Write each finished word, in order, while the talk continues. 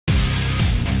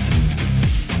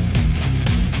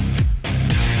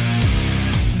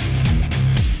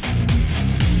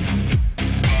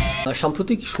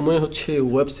সাম্প্রতিক সময়ে হচ্ছে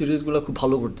ওয়েব সিরিজগুলো খুব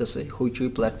ভালো করতেছে হইচই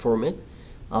প্ল্যাটফর্মে।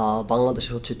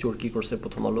 বাংলাদেশে হচ্ছে চরকি করছে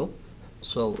প্রথম আলো।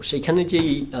 সো সেইখানে যেই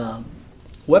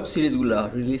ওয়েব সিরিজগুলো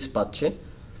রিলিজ পাচ্ছে,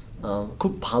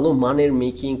 খুব ভালো মানের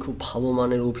মেকিং, খুব ভালো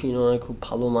মানের অভিনয়, খুব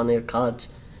ভালো মানের কাজ।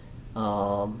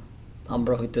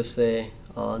 আমরা হইতেছে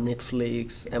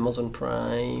Netflix, Amazon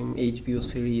prime, HBO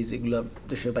series এগুলো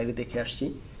দেশের বাইরে দেখে আসছি।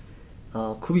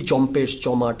 খুবই জম্পেশ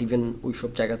জমাট, ইভেন ওই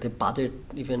সব জায়গাতে বাজেট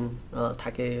ইভেন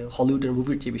থাকে হলিউডের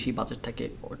মুভির চেয়ে বেশি বাজেট থাকে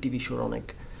টিভি শোর অনেক।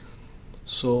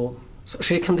 সো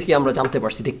সেখান থেকে আমরা জানতে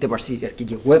পারছি, দেখতে পারছি আর কি,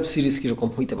 যে ওয়েব সিরিজ কীরকম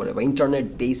হইতে পারে বা ইন্টারনেট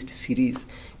বেসড সিরিজ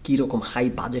কীরকম হাই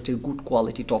বাজেটের গুড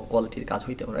কোয়ালিটি টপ কোয়ালিটির কাজ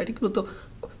হইতে পারে। এগুলো তো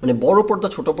মানে বড় পর্দা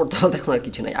ছোটো পর্দা এখন আর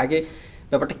কিছু নাই। আগে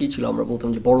ব্যাপারটা কী ছিল, আমরা বলতাম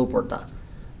যে বড় পর্দা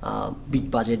বিগ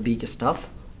বাজেট বিগ স্টাফ,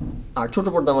 আর ছোটো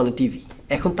পর্দা মানে টিভি।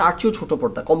 এখন তার চেয়েও ছোটো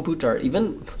পর্দা কম্পিউটার, ইভেন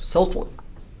সেলফোন,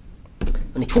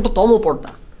 মানে ছোটোতম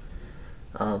পর্দা।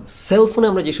 সেলফোনে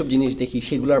আমরা যেসব জিনিস দেখি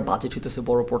সেগুলোর বাজেট হইতেছে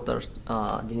বড় পর্দার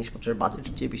জিনিসপত্রের বাজেট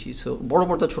চেয়ে বেশি। সো বড়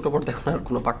পর্দা ছোটো পর্দা এখন আর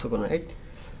কোনো পার্থক্য নেই, রাইট?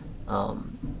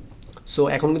 সো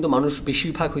এখন কিন্তু মানুষ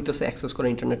বেশিরভাগ হইতেছে অ্যাক্সেস করে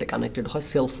ইন্টারনেটে কানেক্টেড হয়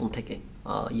সেলফোন থেকে,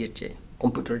 ইয়ের চেয়ে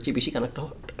কম্পিউটারের চেয়ে বেশি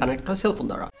কানেক্ট হয় সেলফোন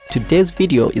দ্বারা। Today's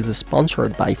video is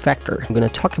sponsored by Factor. I'm going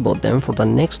to talk about them for the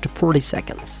next 40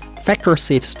 seconds. Factor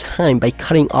saves time by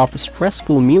cutting off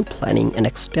stressful meal planning and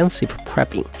extensive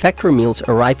prepping. Factor meals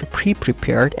arrive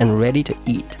pre-prepared and ready to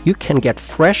eat. You can get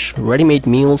fresh, ready-made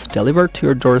meals delivered to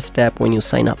your doorstep when you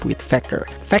sign up with Factor.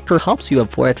 Factor helps you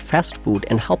avoid fast food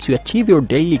and helps you achieve your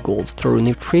daily goals through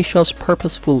nutritious,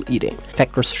 purposeful eating.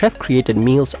 Factor's chef-created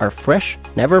meals are fresh,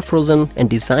 never frozen, and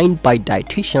designed by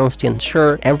dietitians to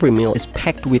ensure every meal is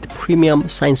packed with premium,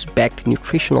 science-backed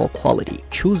nutritional quality.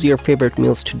 Choose your favorite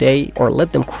meals today or let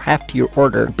them craft your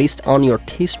order based on your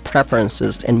taste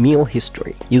preferences and meal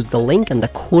history. Use the link and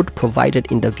the code provided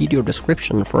in the video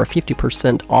description for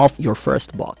 50% off your first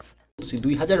box.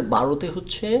 2012-তে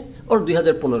হচ্ছে ওর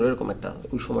 2015 এরকম একটা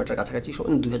ওই সময়টার কাছাকাছি,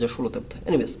 2016-তে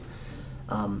anyways,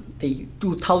 এই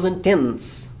 2010s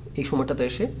এই সময়টাতে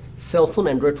এসে সেলফোন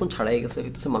অ্যান্ড্রয়েড ফোন ছাড়াই গেছে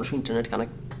হইতেছে মানুষের ইন্টারনেট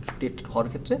কানেক্টেড হওয়ার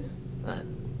ক্ষেত্রে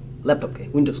ল্যাপটপকে,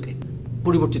 উইন্ডোজকে।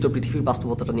 পরিবর্তিত পৃথিবীর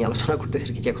বাস্তবতাটা নিয়ে আলোচনা করতেছি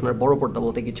কি, যে এখন আর বড় পর্দা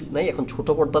বলতে কিছু নাই, এখন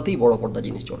ছোটো পর্দাতেই বড় পর্দা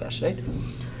জিনিস চলে আসে, রাইট?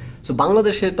 সো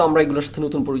বাংলাদেশে তো আমরা এগুলোর সাথে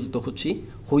নতুন পরিচিত হচ্ছি।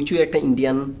 হইচই একটা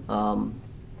ইন্ডিয়ান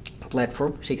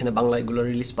প্ল্যাটফর্ম, সেখানে বাংলা এগুলো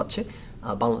রিলিজ পাচ্ছে।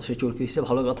 বাংলাদেশে চরকি হচ্ছে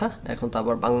ভালো কথা, এখন তো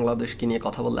আবার বাংলাদেশকে নিয়ে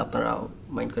কথা বললে আপনারা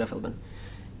মাইন্ড করে ফেলবেন।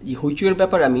 এই হইচইয়ের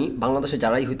ব্যাপারে আমি বাংলাদেশে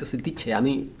যারাই হইতেছে দিচ্ছে,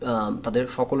 আমি তাদের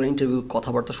সকলের ইন্টারভিউ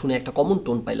কথাবার্তা শুনে একটা কমন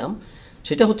টোন পাইলাম।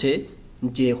 সেটা হচ্ছে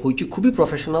যে হইচই খুবই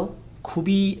প্রফেশনাল,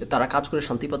 খুবই তারা কাজ করে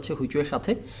শান্তি পাচ্ছে হইচইয়ের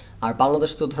সাথে। আর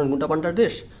বাংলাদেশ তো ধরেন গুন্ডা পান্ডার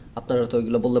দেশ, আপনারা তো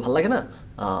এগুলো বললে ভালো লাগে না।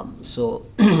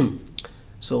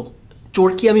 সো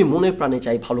চরকি আমি মনে প্রাণে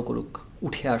চাই ভালো করুক,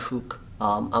 উঠে আসুক।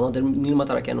 আমাদের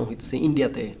নির্মাতারা কেন হইতেছে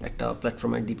ইন্ডিয়াতে একটা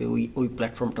প্ল্যাটফর্মের দিবে, ওই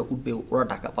প্ল্যাটফর্মটা উঠবে, ওরা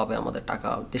টাকা পাবে, আমাদের টাকা,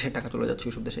 দেশের টাকা চলে যাচ্ছে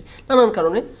ওইসব দেশে নানান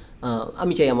কারণে।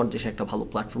 আমি চাই আমার দেশে একটা ভালো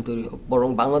প্ল্যাটফর্ম তৈরি হোক। বরং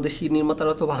বাংলাদেশি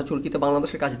নির্মাতারা তো চরকিতে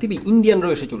বাংলাদেশের কাছে দিবে,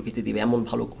 ইন্ডিয়ানরাও এসে চরকিতে দিবে, এমন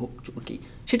ভালো হোক চরকি,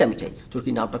 সেটা আমি চাই।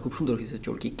 চরকির নামটা খুব সুন্দর হয়েছে,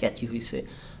 চরকি ক্যাচি হয়েছে,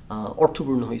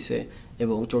 অর্থপূর্ণ হয়েছে,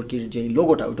 এবং চরকির যে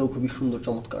লোগোটা ওটাও খুবই সুন্দর,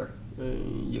 চমৎকার।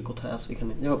 যে কোথায় আছে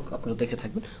এখানে, যাই হোক আপনারা দেখে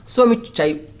থাকবেন। সো আমি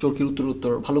চাই চরকির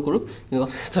উত্তর ভালো করুক, কিন্তু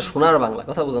সোনার বাংলা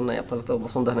কথা বোঝেন নাই, আপনারা তো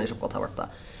পছন্দ হয় না এসব কথাবার্তা।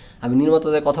 আমি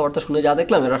নির্মাতাদের কথাবার্তা শুনে যা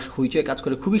দেখলাম, এরা হইচয়ে কাজ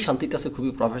করে খুবই শান্তিতে আছে,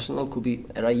 খুবই প্রফেশনাল, খুবই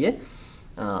এরা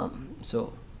সো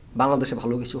বাংলাদেশে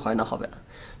ভালো কিছু হয় না, হবে না।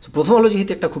 সো প্রথম আলো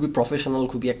যেহেতু একটা খুবই প্রফেশনাল,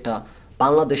 খুবই একটা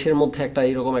বাংলাদেশের মধ্যে একটা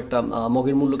এরকম একটা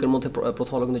মগের মূল্যকের মধ্যে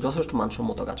প্রথম আলো কিন্তু যথেষ্ট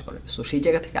মানসম্মত কাজ করে। সো সেই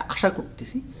জায়গা থেকে আশা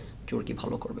করতেছি চরকি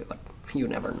ভালো করবে, but you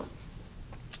never know.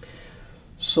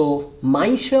 So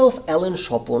myself Allen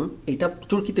Swapan, এটা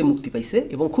চরকিতে মুক্তি পাইছে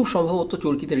এবং খুব সম্ভবত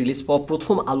চরকিতে রিলিজ পাওয়া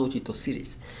প্রথম আলোচিত সিরিজ।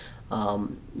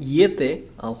 ইয়েতে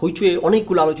হইচয়ে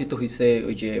অনেকগুলো আলোচিত হয়েছে,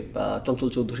 ওই যে চঞ্চল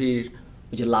চৌধুরীর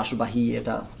ওই যে লাশবাহী,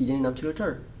 এটা কী জানি নাম ছিল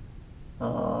এটার,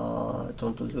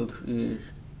 চঞ্চল চৌধুরীর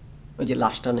ওই যে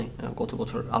লাশটা নেই, গত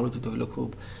বছর আলোচিত হইলো খুব,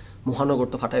 মহানগর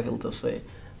তো ফাটায় ফেলতেছে।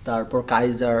 তারপর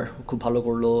কাইজার খুব ভালো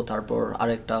করলো, তারপর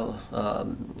আরেকটা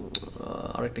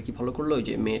কি ভালো করলো, ওই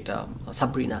যে মেয়েটা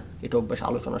সাবরিনা, এটাও বেশ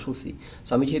আলোচনা শুনছি।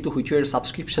 সো আমি যেহেতু হুইচের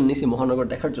সাবস্ক্রিপশন নিছি মহানগর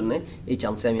দেখার জন্য, এই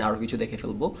চান্সে আমি আরও কিছু দেখে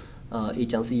ফেলবো। এই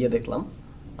চান্সে দেখলাম,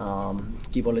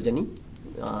 কি বলে জানি,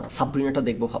 সাবরিনাটা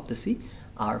দেখবো ভাবতেছি,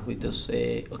 আর হইতেছে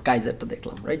কাইজারটা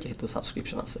দেখলাম, রাইট, যেহেতু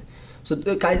সাবস্ক্রিপশন আছে। সো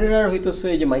কাইজার আর হইতেছে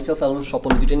এই যে মাইসেলফ অ্যালেন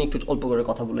স্বপন, দুটো নিয়ে একটু অল্প করে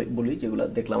কথা বলি, যেগুলো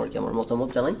দেখলাম আর কি, আমার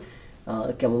মতামত জানাই।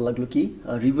 কেমন লাগলো কি,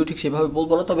 রিভিউ ঠিক সেভাবে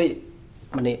বলবো না, তবে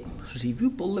মানে রিভিউ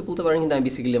বলতে পারেন, কিন্তু আমি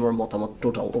বেসিক্যালি আমার মতামত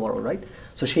টোটাল ওভারঅল, রাইট?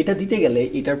 সো সেটা দিতে গেলে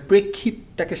এটার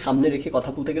প্রেক্ষিতটাকে সামনে রেখে কথা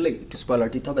বলতে গেলে একটু স্পয়লার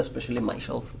দিতে হবে, স্পেশালি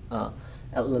মাইসেলফ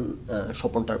অ্যালেন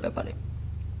স্বপনটার ব্যাপারে।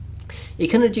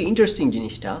 এখানের যে ইন্টারেস্টিং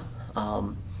জিনিসটা,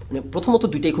 মানে প্রথমত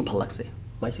দুইটাই খুব ভালো লাগছে,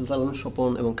 মাইসেলফ অ্যালান স্বপন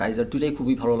এবং কাইজার দুইটাই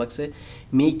খুবই ভালো লাগছে,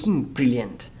 মেকিং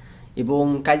ব্রিলিয়েন্ট। এবং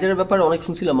কাইজারের ব্যাপারে অনেক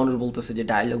শুনছিলাম মানুষ বলতেছে যে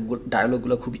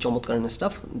ডায়লগুলো খুবই চমৎকার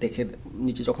স্টাফ, দেখে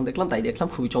নিচে যখন দেখলাম তাই দেখলাম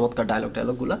খুবই চমৎকার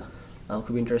ডায়লগুলো,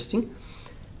 খুব ইন্টারেস্টিং।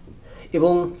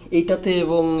 এবং এইটাতে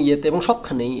এবং ইয়েতে এবং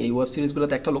সবখানেই এই ওয়েব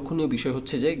সিরিজগুলোতে একটা লক্ষণীয় বিষয়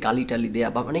হচ্ছে যে গালি টালি দেয়া,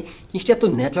 বা মানে জিনিসটা এত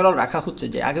ন্যাচারাল রাখা হচ্ছে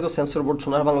যে আগে তো সেন্সর বোর্ড,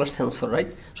 সোনার বাংলার সেন্সর, রাইট,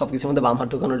 সব কিছুর মধ্যে বাম হাত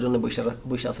ঢোকানোর জন্য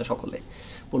বসে আছে সকলে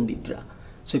পণ্ডিতরা।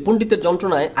 সেই পণ্ডিতের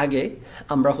যন্ত্রণায় আগে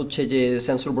আমরা হচ্ছে যে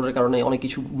সেন্সর বোর্ডের কারণে অনেক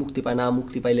কিছু মুক্তি পায় না,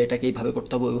 মুক্তি পাইলে এটাকে এইভাবে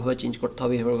করতে হবে, ওইভাবে চেঞ্জ করতে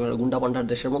হবে, এইভাবে গুন্ডা পান্ডার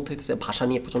দেশের মধ্যে হচ্ছে ভাষা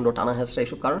নিয়ে প্রচণ্ড টানা হেঁচড়া,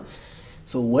 এইসব কারণ।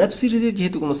 সো ওয়েব সিরিজে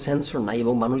যেহেতু কোনো সেন্সর নাই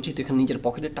এবং মানুষ যেহেতু এখানে নিজের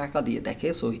পকেটের টাকা দিয়ে দেখে,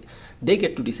 so they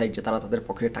get to decide যে তারা তাদের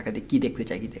পকেটের টাকা দিয়ে কী দেখতে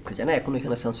চায়, কী দেখতে চায় না। এখন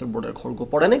এখানে সেন্সর বোর্ডের খড়গ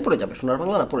পড়ে নাই, পড়ে যাবে, সোনার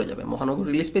বাংলা না পড়ে যাবে, মহানগর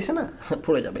রিলিজ পেয়েছে না,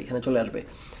 পড়ে যাবে, এখানে চলে আসবে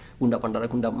গুন্ডা পান্ডারা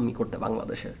গুন্ডামি করতে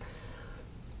বাংলাদেশের।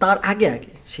 তার আগে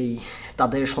সেই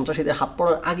তাদের সন্ত্রাসীদের হাত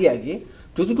পড়ার আগে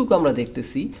যতটুকু আমরা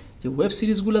দেখতেছি যে ওয়েব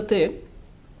সিরিজগুলোতে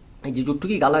এই যে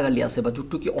যতটুকুই গালাগালি আছে বা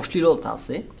যতটুকু অশ্লীলতা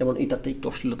আছে, যেমন এটাতে একটু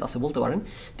অশ্লীলতা আছে বলতে পারেন,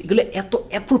 এগুলো এত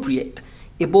অ্যাপ্রোপ্রিয়েট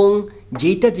এবং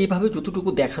যেইটা যেভাবে যতটুকু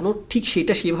দেখানো ঠিক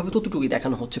সেইটা সেভাবে ততটুকুই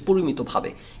দেখানো হচ্ছে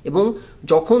পরিমিতভাবে। এবং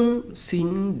যখন সিন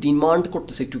ডিমান্ড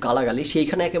করতেছে একটু গালাগালি,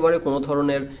 সেইখানে একেবারে কোনো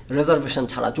ধরনের রেজার্ভেশন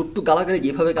ছাড়া যতটুকু গালাগালি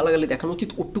যেভাবে গালাগালি দেখানো উচিত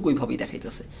ওটুকুইভাবেই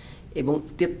দেখাইতেছে। এবং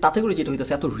তাতে করে যেটা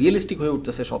হইতেছে এত রিয়েলিস্টিক হয়ে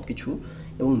উঠতেছে সব কিছু,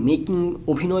 এবং মেকিং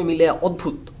অভিনয় মিলে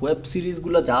অদ্ভুত। ওয়েব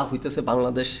সিরিজগুলো যা হইতেছে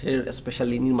বাংলাদেশের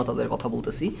স্পেশালি নির্মাতাদের কথা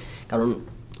বলতেছি, কারণ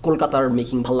কলকাতার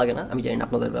মেকিং ভাল লাগে না, আমি জানি না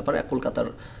আপনাদের ব্যাপারে, কলকাতার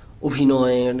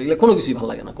অভিনয় এগুলো কোনো কিছুই ভালো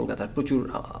লাগে না। কলকাতার প্রচুর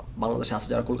বাংলাদেশে আছে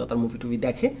যারা কলকাতার মুভি টুভি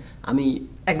দেখে, আমি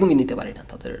একদমই নিতে পারি না,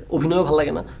 তাদের অভিনয়ও ভালো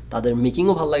লাগে না, তাদের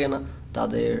মেকিংও ভালো লাগে না,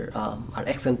 তাদের আর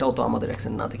অ্যাকসেন্টটাও তো আমাদের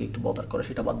অ্যাকসেন্ট না দেখে একটু বদার করে,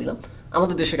 সেটা বাদ দিলাম।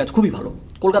 আমাদের দেশের কাজ খুবই ভালো,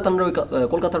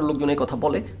 কলকাতার লোকজন এই কথা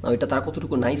বলে না, এটা তারা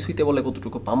কতটুকু নাইস হইতে বলে,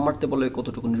 কতটুকু পাম মারতে বলে,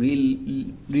 কতটুকু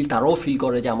রিল তারাও ফিল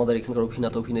করে যে আমাদের এখানকার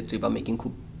অভিনেত্রী বা মেকিং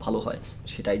খুব ভালো হয়,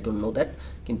 সেটা আই ডোন্ট নো দ্যাট।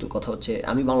 কিন্তু কথা হচ্ছে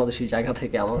আমি বাংলাদেশের জায়গা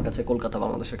থেকে আমার কাছে কলকাতা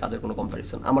বাংলাদেশের কাজের কোনো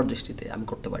কম্প্যারিজন আমার দৃষ্টিতে আমি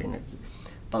করতে পারি না আর কি,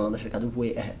 বাংলাদেশের কাজ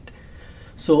ওয়ে অ্যাহেড।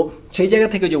 সো সেই জায়গা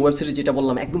থেকে যে ওয়েব সিরিজ যেটা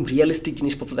বললাম একদম রিয়েলিস্টিক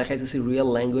জিনিসপত্র দেখাইতেছি, রিয়েল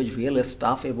ল্যাঙ্গুয়েজ, রিয়েল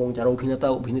স্টাফ, এবং যারা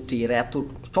অভিনেত্রী এরা এত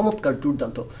চমৎকার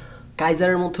দুর্দান্ত।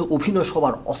 কাইজারের মধ্যে অভিনয়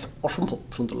সবার অসম্ভব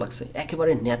সুন্দর লাগছে,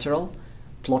 একেবারে ন্যাচারাল,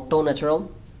 প্লটটাও ন্যাচারাল,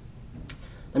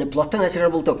 মানে প্লটটা ন্যাচারাল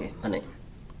বলতে ওকে মানে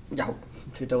যা হোক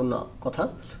সেটা অন্য কথা।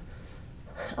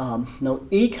 নাও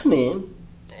এইখানে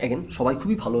এগেন সবাই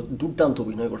খুবই ভালো দুর্দান্ত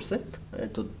অভিনয় করছে,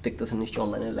 তো দেখতেছেন নিশ্চয়ই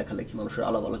অনলাইনে লেখালেখি মানুষের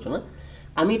আলাপ আলোচনা।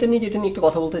 আমি এটা নিয়ে একটু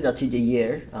কথা বলতে চাচ্ছি যে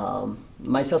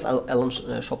মাইসেলফ অ্যালান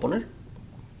স্বপনের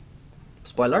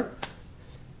স্পয়লার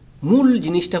মূল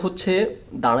জিনিসটা হচ্ছে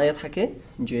দাঁড়ায় থাকে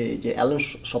যে অ্যালান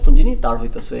স্বপন যিনি তার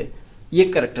হইতেছে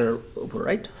ক্যারেক্টারের উপর,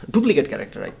 রাইট, ডুপ্লিকেট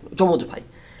ক্যারেক্টার, রাইট, যমজ ভাই।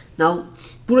 নাও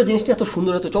পুরো জিনিসটা এত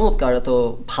সুন্দর, এত চমৎকার, এত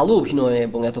ভালো অভিনয়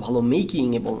এবং এত ভালো মেকিং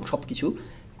এবং সব কিছু,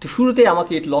 তো শুরুতে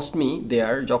আমাকে ইট লস্ট মি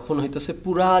দেয়ার যখন হইতেছে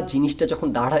পুরা জিনিসটা যখন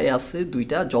দাঁড়ায় আছে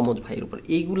দুইটা যমজ ভাইয়ের উপর।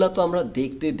 এইগুলা তো আমরা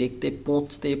দেখতে দেখতে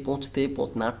পৌঁছতে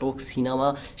নাটক সিনেমা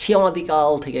সে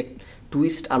আমাদিকাল থেকে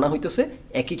টুইস্ট আনা হইতেছে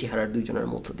একই চেহারার দুইজনের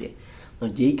মধ্য দিয়ে।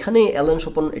 যেইখানে অ্যালান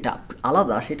স্বপন এটা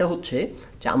আলাদা সেটা হচ্ছে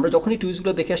যে আমরা যখনই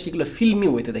টুইস্টগুলো দেখে আসছি এগুলো ফিল্মি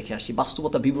ওয়েতে দেখে আসছি,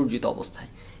 বাস্তবতা বিবর্জিত অবস্থায়।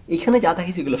 এখানে যা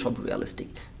দেখেছি এগুলো সব রিয়ালিস্টিক,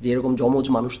 যে এরকম যমজ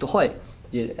মানুষ তো হয়,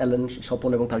 যে অ্যালান স্বপন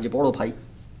এবং তার যে বড় ভাই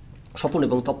স্বপন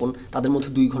এবং তপন, তাদের মধ্যে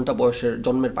 2 ঘন্টা বয়সের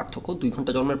জন্মের পার্থক্য, 2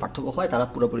 ঘন্টা জন্মের পার্থক্য হয়, তারা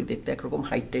পুরোপুরি দেখতে একরকম,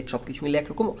 হাইট টাইট সব কিছু মিলে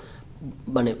একরকম,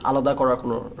 মানে আলাদা করার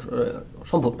কোনো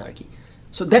সম্ভব না আর কি।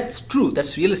 So that's true,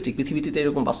 that's realistic, পৃথিবীতে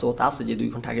এরকম বাস্তবতা আছে যে 2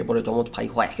 ঘন্টা আগে পরে যমজ ভাই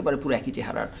হয় একেবারে পুরো একই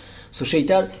চেহারার। সো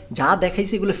সেইটার যা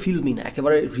দেখাইছে এগুলো ফিল্মই না,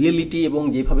 একেবারে রিয়েলিটি, এবং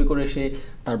যেভাবে করে সে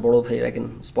তার বড় ভাইয়ের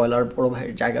স্পয়লার বড়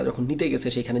ভাইয়ের জায়গা যখন নিতে গেছে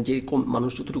সেখানে যেরকম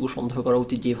মানুষ যতটুকু সন্দেহ করা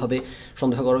উচিত, যেভাবে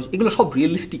সন্দেহ করা উচিত, এগুলো সব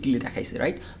রিয়েলিস্টিকলি দেখাইছে,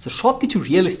 রাইট। সো সব কিছু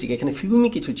রিয়েলিস্টিক, এখানে ফিল্মি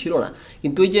কিছু ছিল না।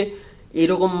 কিন্তু এই যে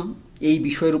এইরকম এই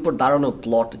বিষয়ের উপর দাঁড়ানো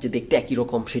প্লট যে দেখতে একই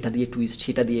রকম, সেটা দিয়ে টুইস্ট,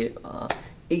 সেটা দিয়ে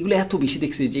এইগুলো এত বেশি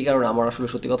দেখছি যে কারণে আমার আসলে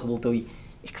সত্যি কথা বলতে ওই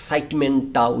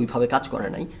এক্সাইটমেন্টটা ওইভাবে কাজ করে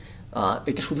নাই।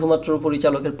 এটা শুধুমাত্র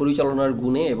পরিচালকের পরিচালনার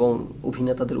গুণে এবং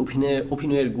অভিনেতাদের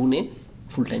অভিনয়ের গুণে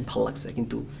ফুল টাইম ভালো লাগছে,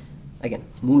 কিন্তু অ্যাগেন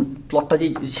মূল প্লটটা যে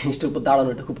জিনিসটার উপর দাঁড়ানো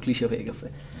এটা খুব ক্লিশে হয়ে গেছে।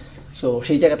 সো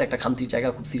সেই জায়গাতে একটা খামতির জায়গা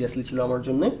খুব সিরিয়াসলি ছিল আমার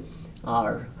জন্যে।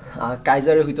 আর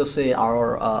কাইজারে হইতেছে আর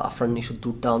আফরান নিশো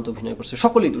দুর্দান্ত অভিনয় করছে,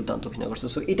 সকলেই দুর্দান্ত অভিনয় করছে।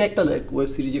 সো এটা একটা ওয়েব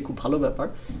সিরিজে খুব ভালো ব্যাপার,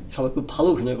 সবাই খুব ভালো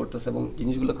অভিনয় করতেছে এবং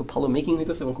জিনিসগুলো খুব ভালো মেকিং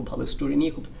হইতেছে এবং খুব ভালো স্টোরি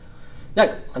নিয়ে খুব যাক,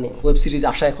 মানে ওয়েব সিরিজ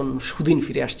আসা এখন সুদিন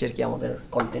ফিরে আসছে আর কি আমাদের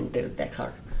কন্টেন্টের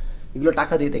দেখার, এগুলো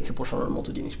টাকা দিয়ে দেখে পোষানোর মতো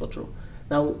জিনিসপত্র।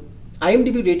 নাও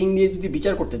IMDb রেটিং দিয়ে যদি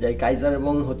বিচার করতে যাই কাইজার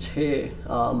এবং হচ্ছে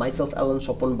মাইসেলফ অ্যালান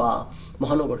স্বপন বা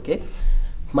মহানগরকে,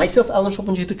 মাইসেলফ অ্যালান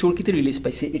স্বপন যেহেতু চরকিতে রিলিজ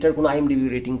পাইছে, এটার কোনো আইএমডিবি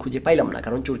রেটিং খুঁজে পাইলাম না,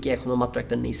 কারণ চরকি এখনও মাত্র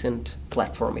একটা নেসেন্ট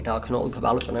প্ল্যাটফর্ম, এটা এখনও ওইভাবে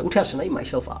আলোচনায় উঠে আসে নাই।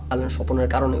 মাইসেলফ অ্যালান স্বপনের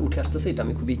কারণে উঠে আসতেছে, এটা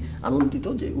আমি খুবই আনন্দিত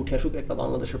যে উঠে আসুক একটা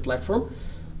বাংলাদেশের প্ল্যাটফর্ম।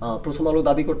 প্রথম আলো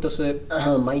দাবি করতেছে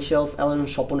মাইসেলফ অ্যালান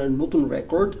স্বপনের নতুন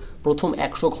রেকর্ড, প্রথম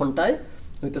 100 ঘন্টায়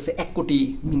হইতেছে 1 কোটি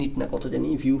মিনিট না কত জানি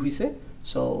ভিউ হয়েছে।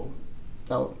 সো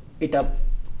এটা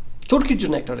চরকির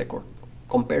জন্য একটা রেকর্ড,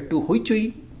 কম্পেয়ার টু হইচই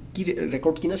কি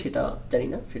রেকর্ড কিনা সেটা জানি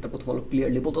না, সেটা প্রথম আলো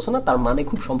ক্লিয়ারলি বলতেছে না। তার মানে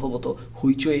খুব সম্ভবত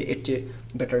হইচই এর চেয়ে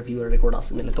বেটার ভিউয়ার রেকর্ড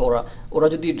আছে, নাহলে তো ওরা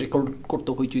যদি রেকর্ড করতো,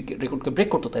 হইচই রেকর্ডকে ব্রেক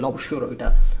করতো, তাহলে অবশ্যই ওরা ওইটা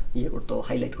করতো,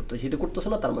 হাইলাইট করতো। যেহেতু করতেছে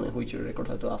না, তার মানে হইচই রেকর্ড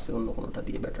হয়তো আছে অন্য কোনোটা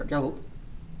দিয়ে বেটার। যা হোক,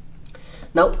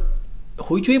 নাও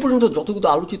হইচই পর্যন্ত যতগুলো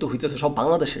আলোচিত হইতেছে সব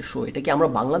বাংলাদেশের শো, এটা কি আমরা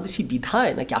বাংলাদেশি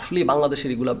বিধায় নাকি আসলেই বাংলাদেশের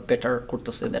এগুলো বেটার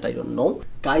করতেছে, that I don't know.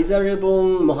 Kaiser এবং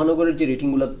মহানগরের যে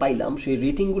রেটিংগুলো পাইলাম, সেই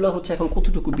রেটিংগুলো হচ্ছে এখন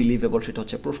কতটুকু বিলিভেবল সেটা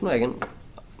হচ্ছে প্রশ্ন। এখন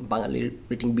বাঙালির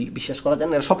রেটিং বিশ্বাস করা যায়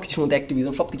না, সব কিছুর মধ্যে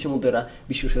অ্যাক্টিভিজম, সব কিছুর মধ্যে এরা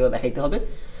বিশ্বসেরা দেখাইতে হবে।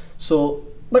 সো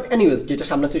বাট এনিওয়েজ, যেটা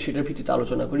সামনে আছে সেটার ভিত্তিতে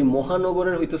আলোচনা করি।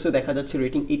 মহানগরের হইতেছে দেখা যাচ্ছে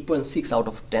রেটিং 8.6 আউট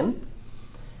অফ 10,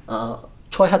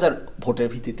 6000 ভোটের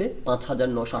ভিত্তিতে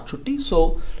 5968। So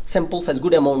sample size,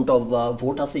 good amount of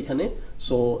vote আছে এখানে।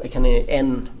 সো এখানে এন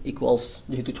ইকুয়ালস,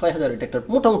 যেহেতু 6000, এটা একটা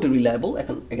মোটামুটি রিলায়েবল।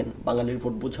 এখন বাঙালির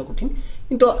ভোট বোঝা কঠিন,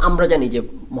 কিন্তু আমরা জানি যে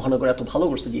মহানগর এত ভালো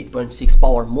করছে যে 8.6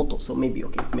 পাওয়ার মতো। সো মেবি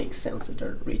ওকে, মেক সেন্স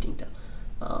এটার রেটিংটা।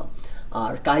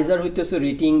 আর কাইজার হইতেছে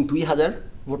রেটিং 2000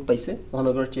 ভোট পাইছে,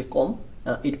 মহানগরের চেয়ে কম।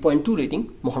 8.2 রেটিং,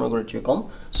 মহানগরের চেয়ে কম।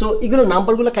 সো এগুলো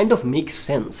নাম্বারগুলো kind of make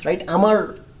sense, right? আমার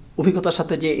অভিজ্ঞতার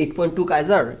সাথে যে 8.2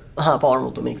 কাইজার পাওয়ার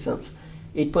মতো মেক সেন্স,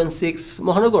 8.6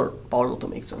 মহানগর পাওয়ার মতো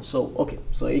make sense. So okay,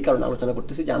 so এই কারণে আলোচনা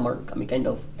করতেছি যে আমি কাইন্ড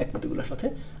অফ একমতগুলোর সাথে।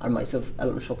 আর মাইসেলফ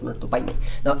অ্যালান স্বপনের তো পাইনি।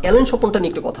 না, অ্যালান স্বপনটা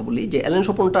নিয়ে একটু কথা বলি, যে অ্যালান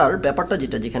স্বপনটার ব্যাপারটা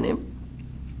যেখানে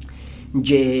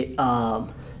যে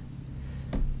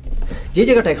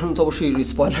জায়গাটা এখন তো অবশ্যই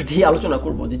স্পয়লার দিয়ে আলোচনা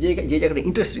করবো, যে জায়গাটা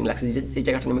ইন্টারেস্টিং লাগছে, যে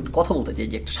জায়গাটা নিয়ে আমি একটু কথা বলতে চাই,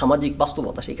 যে একটা সামাজিক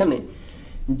বাস্তবতা, সেখানে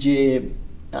যে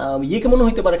ইয়েকে মনে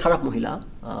হইতে পারে খারাপ মহিলা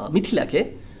মিথিলাকে,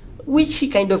 which he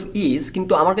kind of is,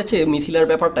 কিন্তু আমার কাছে মিথিলার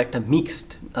ব্যাপারটা একটা মিক্সড।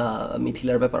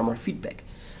 মিথিলার ব্যাপার আমার ফিডব্যাক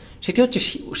সেটি হচ্ছে,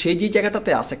 সেই যে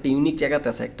জায়গাটাতে আছে, একটা ইউনিক জায়গাতে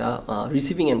আছে, একটা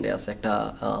রিসিভিং এন্ডে আছে, একটা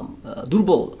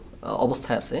দুর্বল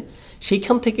অবস্থায় আছে,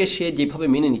 সেইখান থেকে সে যেভাবে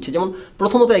মেনে নিচ্ছে। যেমন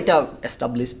প্রথমত একটা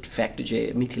এস্টাবলিশড ফ্যাক্ট যে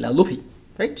মিথিলা লোভী,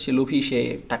 রাইট? সে লোভী, সে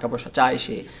টাকা পয়সা চায়,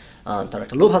 সে তার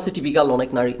একটা লোভ আছে। টিপিক্যাল অনেক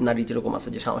নারী যেরকম আছে,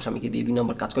 যে স্বামীকে দিয়ে 2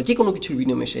 নম্বর কাজ করে, যে কোনো কিছুর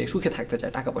বিনিময়ে সে সুখে থাকতে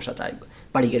চায়, টাকা পয়সা চায়,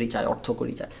 বাড়ি গাড়ি চায়, অর্থ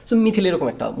করি চায়। সো মিথিলা এরকম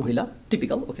একটা মহিলা,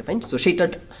 টিপিক্যাল, ওকে ফাইন। সো সেইটা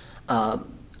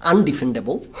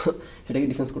আনডিফেন্ডেবল, সেটাকে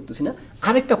ডিফেন্স করতেছি না।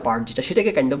 আরেকটা পার্ট যেটা,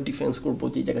 সেটাকে কাইন্ড অফ ডিফেন্স করবো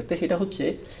যে জায়গাতে, সেটা হচ্ছে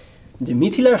যে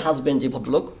মিথিলার হাজব্যান্ড যে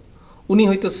ভদ্রলোক, উনি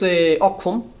হইতেছে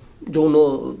অক্ষম,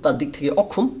 যৌনতার দিক থেকে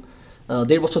অক্ষম,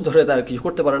 1.5 বছর ধরে তার কিছু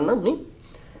করতে পারেন না উনি।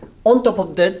 অন টপ অফ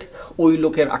দ্যাট, ওই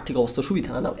লোকের আর্থিক অবস্থা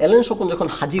সুবিধা না। অ্যালান স্বপন যখন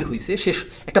হাজির হয়েছে, সে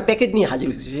একটা প্যাকেজ নিয়ে হাজির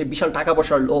হয়েছে, সে বিশাল টাকা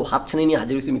পয়সার লোভ হাতছানি নিয়ে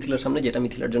হাজির হয়েছে মিথিলার সামনে, যেটা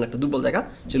মিথিলার জন্য একটা দুর্বল জায়গা,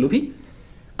 সে লোভী।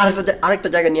 আরেকটা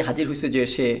জায়গা নিয়ে হাজির হয়েছে যে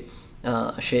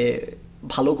সে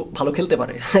ভালো খেলতে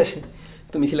পারে।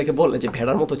 তো মিথিলাকে বললে যে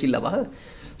ভেড়ার মতো চিল্লাবা, হ্যাঁ।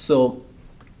 সো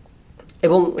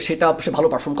এবং সেটা সে ভালো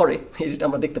পারফর্ম করে, যেটা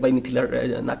আমরা দেখতে পাই মিথিলার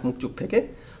নাক মুখ চোখ থেকে।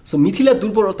 সো মিথিলার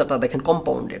দুর্বলতাটা দেখেন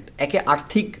কম্পাউন্ডেড, একে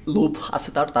আর্থিক লোভ আছে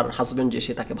তার হাজব্যান্ড, যে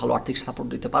সে তাকে ভালো আর্থিক সাপোর্ট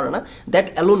দিতে পারে না, দ্যাট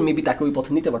অ্যালোন মেবি তাকে ওই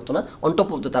পথে নিতে পারতো না। অন টপ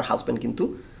অফ দ্য তার হাজব্যান্ড কিন্তু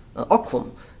অক্ষম।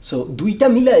 সো দুইটা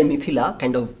মিলায় Mithila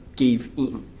kind of gave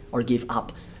in or gave up.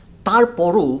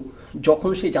 তারপরও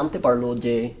যখন সে জানতে পারলো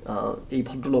যে এই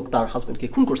ভদ্রলোক তার হাজব্যান্ডকে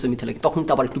খুন করছে মিথিলাকে, তখন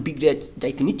তো আবার একটু বিগড়ে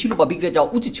যাইতে নিচ্ছিল, বা বিগড়ে যাওয়া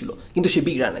উচিত ছিল, কিন্তু সে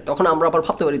বিগড়ায় নাই। তখন আমরা আবার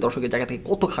ভাবতে পারি দর্শকের জায়গা থেকে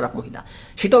কত খারাপ মহিলা,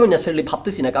 সেটাও আমি ন্যাচারালি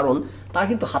ভাবতেছি না, কারণ তার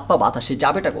কিন্তু হাত পা বাঁধা, সে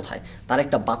যাবেটা কোথায়? তার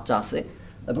একটা বাচ্চা আছে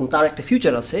এবং তার একটা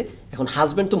ফিউচার আছে। এখন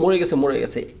হাজব্যান্ড তো মরে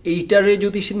গেছে, এইটারে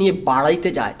যদি সে নিয়ে বাড়াইতে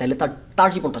যায়, তাহলে তার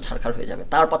জীবনটা ছাড়খাড় হয়ে যাবে,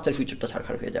 তার বাচ্চার ফিউচারটা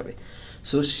ছাড়খাড় হয়ে যাবে।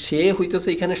 সো সে হইতেছে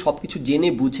এখানে সব কিছু জেনে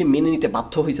বুঝে মেনে নিতে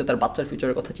বাধ্য হয়েছে, তার বাচ্চার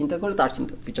ফিউচারের কথা চিন্তা করে, তার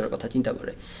ফিউচারের কথা চিন্তা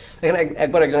করে। এখানে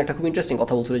একবার একজন একটা খুব ইন্টারেস্টিং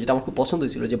কথা বলছিল, যেটা আমার খুব পছন্দ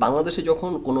হয়েছিল, যে বাংলাদেশে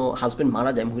যখন কোনো হাজব্যান্ড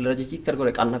মারা যায়, মহিলারা যে চিৎকার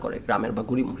করে কান্না করে, গ্রামের বা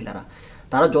গরিব মহিলারা,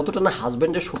 তারা যতটা না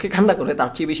হাজব্যান্ডের শোকে কান্না করে, তার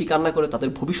চেয়ে বেশি কান্না করে তাদের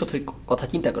ভবিষ্যতের কথা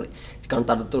চিন্তা করে, কারণ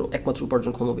তাদের তো একমাত্র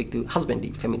উপার্জনক্ষম ব্যক্তি হাজব্যান্ডই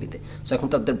ফ্যামিলিতে। সো এখন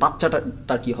তাদের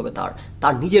বাচ্চাটার কী হবে,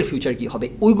 তার নিজের ফিউচার কী হবে,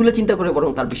 ওইগুলো চিন্তা করে বরং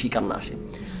তার বেশি কান্না আসে।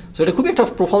 সো এটা খুবই একটা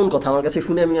প্রোফাউন্ড কথা আমার কাছে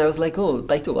শুনে, আমি আই ওয়াজ লাইক, ও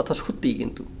তাই তো, কথা সত্যিই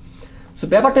কিন্তু। সো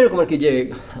ব্যাপারটা এরকম আর কি, যে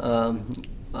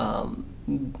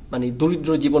মানে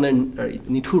দরিদ্র জীবনের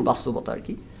নিঠুর বাস্তবতা আর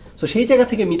কি। সো সেই জায়গা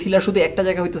থেকে মিথিলা শুধু একটা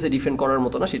জায়গা হইতেছে ডিফেন্ড করার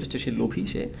মতো না, সেটা হচ্ছে সে লোভী,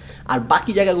 সে। আর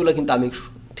বাকি জায়গাগুলো কিন্তু আমি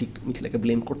ঠিক মিথিলাকে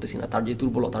ব্লেম করতেছি না, তার যে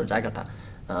দুর্বলতার জায়গাটা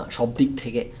সব দিক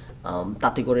থেকে,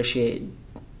 তাতে করে সে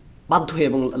বাধ্য হয়ে,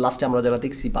 এবং লাস্টে আমরা যারা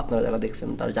দেখছি বা আপনারা যারা দেখছেন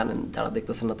তারা জানেন, যারা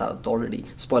দেখতেছেন না তারা তো অলরেডি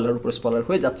স্পয়লার উপরে স্পয়লার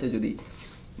হয়ে যাচ্ছে যদি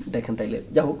দেখেন তাইলে।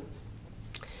 যাই হোক,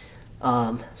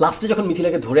 লাস্টে যখন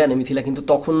মিথিলাকে ধরে আনে, মিথিলা কিন্তু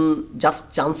তখন জাস্ট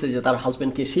চান্সে যে তার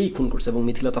হাজব্যান্ডকে সেই খুন করছে এবং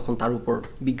মিথিলা তখন তার উপর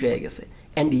বিগড়ে গেছে।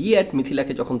 অ্যান্ড ইয়েট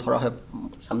মিথিলাকে যখন ধরা হয়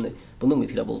সামনে, বন্ধু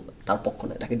মিথিলা তার পক্ষ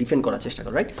নেয়, তাকে ডিফেন্ড করার চেষ্টা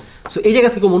করে, রাইট? সো এই জায়গা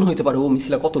থেকে মনে হতে পারে ও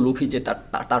মিথিলা কত লোভী যে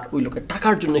তার ওই লোকের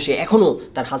টাকার জন্য সে এখনও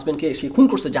তার হাজব্যান্ডকে সে খুন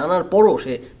করছে, জানার পরও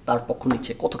সে তার পক্ষ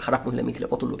নিচ্ছে। কত খারাপ মহিলা মিথিলা,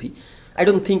 কত লোভী। আই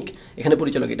ডোন্ট থিঙ্ক এখানে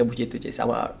পরিচালক এটা বুঝাইতে চাইছে,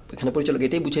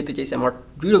 এটাই বুঝাইতে চাইছে আমার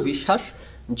দৃঢ় বিশ্বাস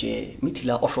যে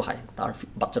মিথিলা অসহায়, তার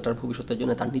বাচ্চাটার ভবিষ্যতের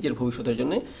জন্য, তার নিজের ভবিষ্যতের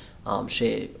জন্য সে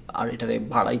আর এটারে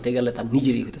বাড়াইতে গেলে তার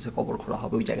নিজেরই হইতেছে কবর খোঁড়া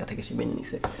হবে, ওই জায়গা থেকে সে মেনে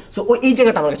নিছে। সো এই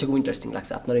জায়গাটা আমার কাছে খুব ইন্টারেস্টিং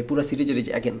লাগছে। আপনার এই পুরো সিরিজের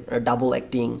যে অ্যাগেন ডাবল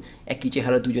অ্যাক্টিং, একই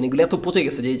চেহারা দুজন, এগুলো এত পচে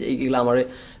গেছে যে এইগুলো আমার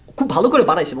খুব ভালো করে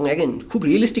বানাইছে এবং অ্যাগেন খুব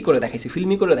রিয়েলিস্টিক করে দেখাইছে,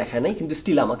 ফিল্মি করে দেখায় নাই, কিন্তু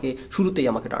স্টিল শুরুতেই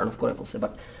আমাকে টার্ন অফ করে ফেলছে।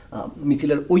 বাট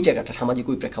মিথিলার ওই জায়গাটা, সামাজিক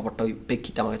ওই প্রেক্ষাপটটা, ওই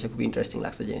প্রেক্ষিতটা আমার কাছে খুব ইন্টারেস্টিং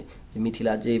লাগছে যে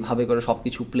মিথিলা যেভাবে করে সব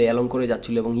কিছু প্লে অ্যালং করে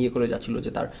যাচ্ছিলো এবং করে যাচ্ছিলো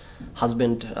যে তার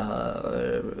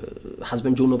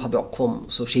হাজব্যান্ড যৌনভাবে অক্ষম,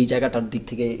 সো সেই জায়গাটার দিক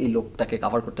থেকে এই লোক তাকে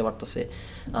কাভার করতে পারতেছে।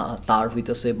 তার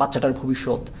হইতেছে বাচ্চাটার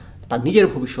ভবিষ্যৎ, তার নিজের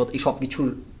ভবিষ্যৎ, এই সব কিছুর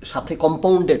সাথে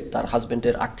কম্পাউন্ডেড তার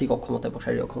হাজব্যান্ডের আর্থিক অক্ষমতা এবং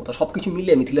শারীরিক অক্ষমতা, সব কিছু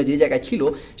মিলিয়ে মিথিলা যে জায়গায় ছিল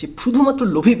সে শুধুমাত্র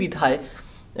লোভী বিধায়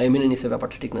মেনে নিছে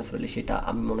ব্যাপারটা ঠিক না। আসলে সেটা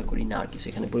আমি মনে করি না আর কিছু।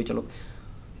 এখানে পরিচালক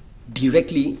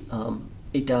ডিরেক্টলি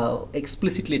এটা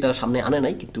এক্সপ্লিসিটলি এটা সামনে আনে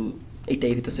নাই, কিন্তু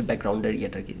এইটাই হইতেছে ব্যাকগ্রাউন্ডের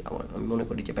ইয়েটা কি। আমি মনে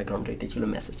করি যে ব্যাকগ্রাউন্ডের এটাই ছিল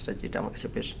মেসেজটা, যেটা আমার কাছে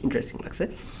বেশ ইন্টারেস্টিং লাগছে।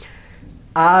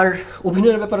 আর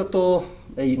অভিনয়ের ব্যাপারে তো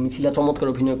এই মিথিলা চমৎকার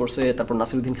অভিনয় করছে, তারপর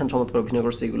নাসিরুদ্দিন খান চমৎকার অভিনয়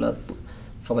করছে, এগুলা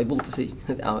সবাই বলতেছেই,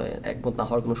 একমত না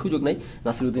হওয়ার কোনো সুযোগ নাই।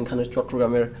 নাসিরুদ্দিন খানের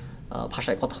চট্টগ্রামের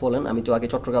ভাষায় কথা বলেন, আমি তো আগে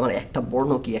চট্টগ্রামের একটা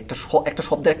বর্ণ কি একটা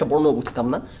শব্দের একটা বর্ণ বুঝতাম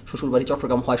না, শ্বশুরবাড়ি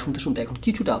চট্টগ্রাম হয় শুনতে শুনতে এখন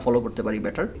কিছুটা ফলো করতে পারি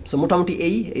বেটার। সো মোটামুটি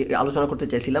এই আলোচনা করতে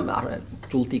চাইছিলাম আর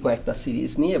চলতি কয়েকটা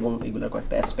সিরিজ নিয়ে এবং এগুলোর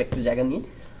কয়েকটা অ্যাসপেক্টের জায়গা নিয়ে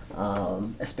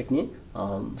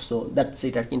সো দ্যাটস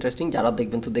ইট আর কি। ইন্টারেস্টিং, যারা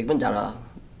দেখবেন তো দেখবেন, যারা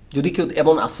যদি কেউ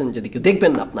এমন আসেন, যদি কেউ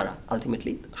দেখবেন না আপনারা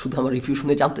আলটিমেটলি শুধু আমার রিভিউ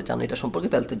শুনে জানতে চান এটা সম্পর্কে,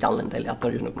 তাহলে তো জানলেন, তাহলে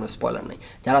আপনার জন্য কোনো স্পয়লার নেই।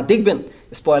 যারা দেখবেন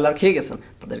স্পয়লার খেয়ে গেছেন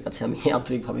তাদের কাছে আমি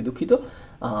আন্তরিকভাবে দুঃখিত।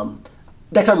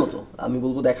 দেখার মতো, আমি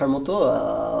বলবো দেখার মতো,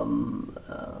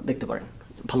 দেখতে পারেন,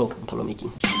 ভালো ভালো মেকিং।